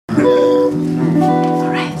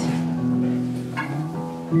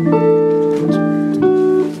Ik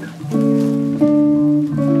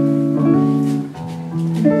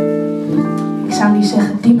zou niet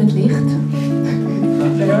zeggen dim het licht.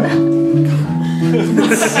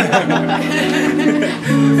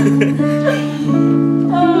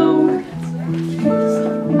 Oh.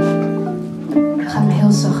 Ik ga hem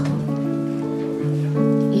heel zacht doen.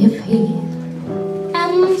 If he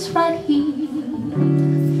ends right here,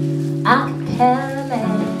 I could care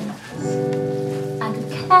less. I could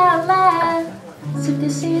care less if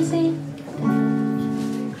this is it.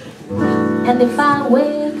 And if I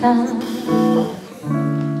wake up,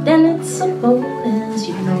 then it's a bonus.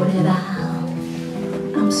 You know that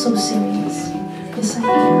I'm so serious. Yes, I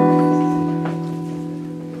am.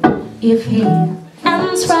 If he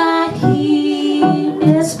ends right here,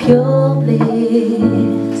 it's pure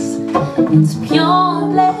bliss. It's pure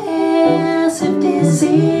bliss. If this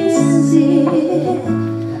is it,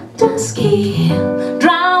 just keep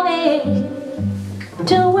driving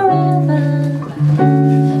to wherever.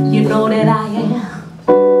 You know that I am.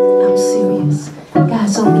 I'm serious.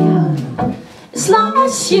 Guys, on me out. As long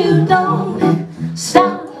as you don't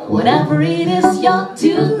stop whatever it is you're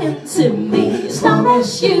doing to me. As long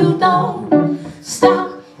as you don't stop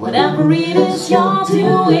whatever it is you're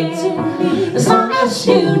doing to me. As long as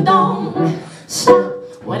you don't stop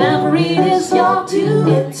whatever it is you're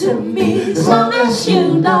doing to me. As long as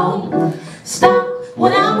you don't stop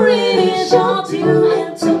whatever it is you're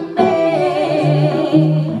doing to me.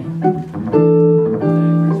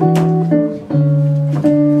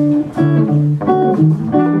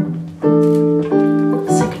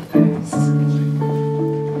 Second verse.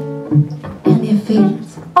 And if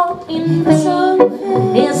it's all in vain,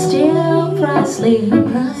 it's still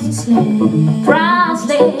priceless.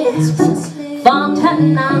 Priceless for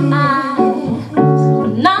tonight.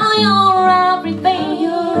 Now you're everything.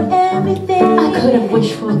 I could have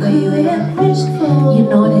wished for, baby. You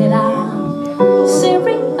know that I'm serious.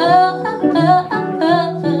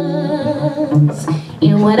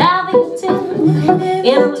 And whatever you do,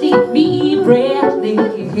 it'll leave me breathless.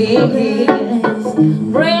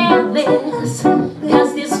 Breathless,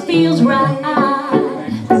 cause this feels right.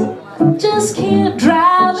 Just keep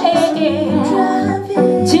driving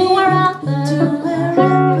to wherever.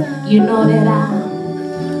 You know that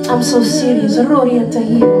I'm so serious. As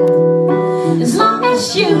long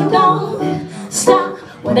as you don't stop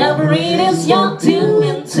whatever it is you're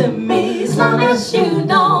doing to me. As long as you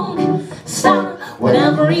don't stop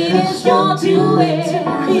whatever it is you're doing to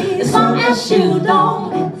me. As long as you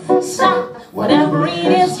don't stop whatever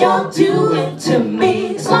it is you're doing to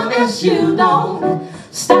me. As long as you don't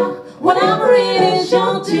stop whatever it is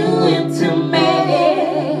you're doing to me.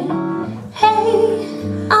 Hey,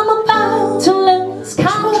 I'm about to lose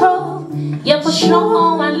control. Yeah, for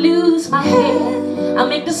sure I lose my head. I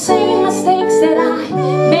make the same mistakes that I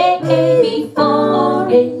made before.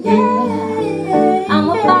 Yeah. I'm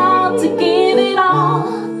about to give it all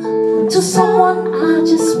to someone I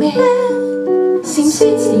just met. Seems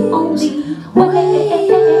it's the only way.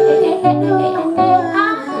 I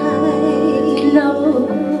know.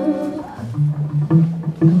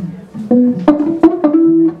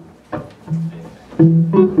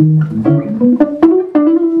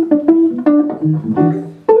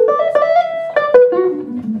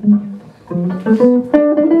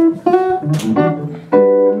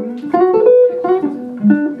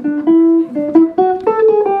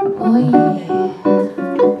 Oh yeah.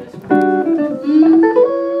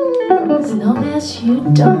 As long as you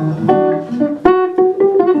don't.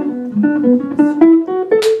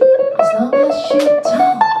 As long as you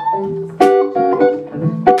don't.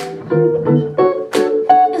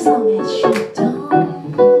 As long as you don't.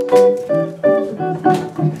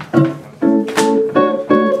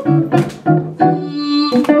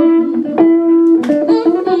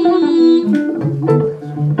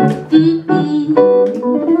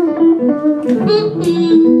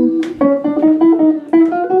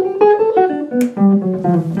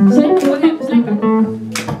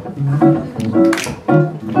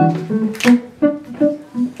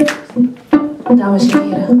 Dames en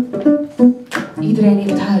heren, iedereen in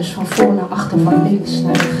het huis, van voor naar achter, van links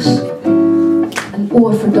naar rechts. Een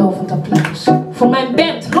oorverdovend applaus voor mijn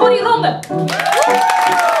band, Ronnie Ronde.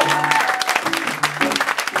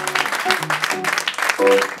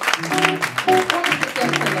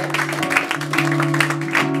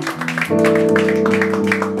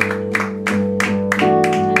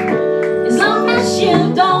 As long as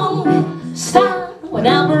you don't stop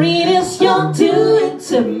whatever it is you're doing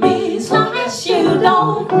to me. As long as you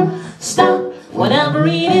don't stop whatever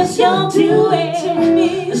it is you're doing to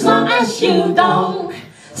me. As long as you don't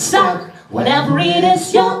stop Whatever it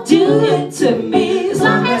is you're doing to me, as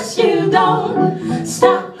long as you don't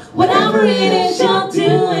stop. Whatever it is you're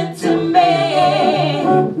doing to me,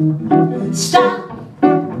 stop.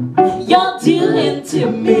 You're doing to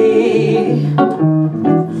me,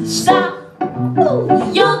 stop.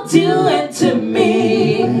 You're doing to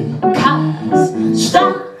me, 'cause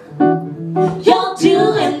stop. You're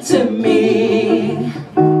doing to me,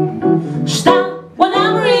 stop.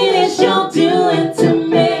 Whatever it is you're doing to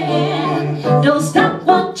me, don't stop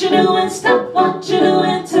what you're doing, stop what you're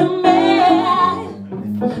doing to me.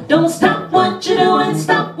 Don't stop what you're doing,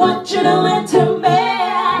 stop what you're doing to me.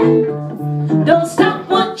 Don't stop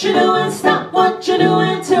what you're doing, stop what you're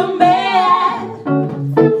doing to me.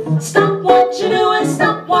 Stop what you're doing,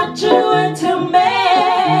 stop what you're doing to me.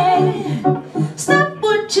 Stop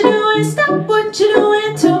what you're doing, stop what you're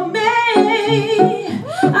doing to me.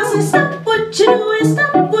 I said stop what you're doing,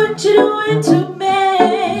 stop what you're doing to me.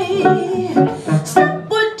 Stop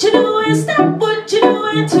what you're doing, stop what you're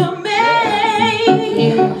doing to me.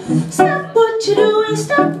 Stop what you're doing,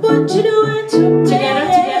 stop what you're doing to me. Together.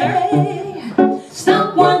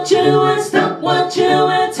 Stop what you're doing, stop what you're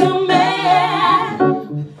doing to me.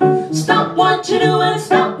 Stop what you're doing,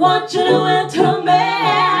 stop what you're doing to me.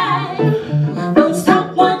 Don't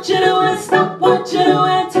stop what you're doing, stop what you're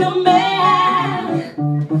doing to me.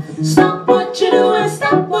 Stop what you're doing,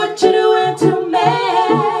 stop what you're doing to me.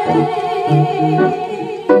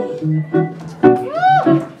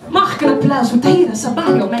 Mag ik een applaus voor Tera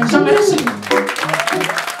Sabayo, mijn zangeres?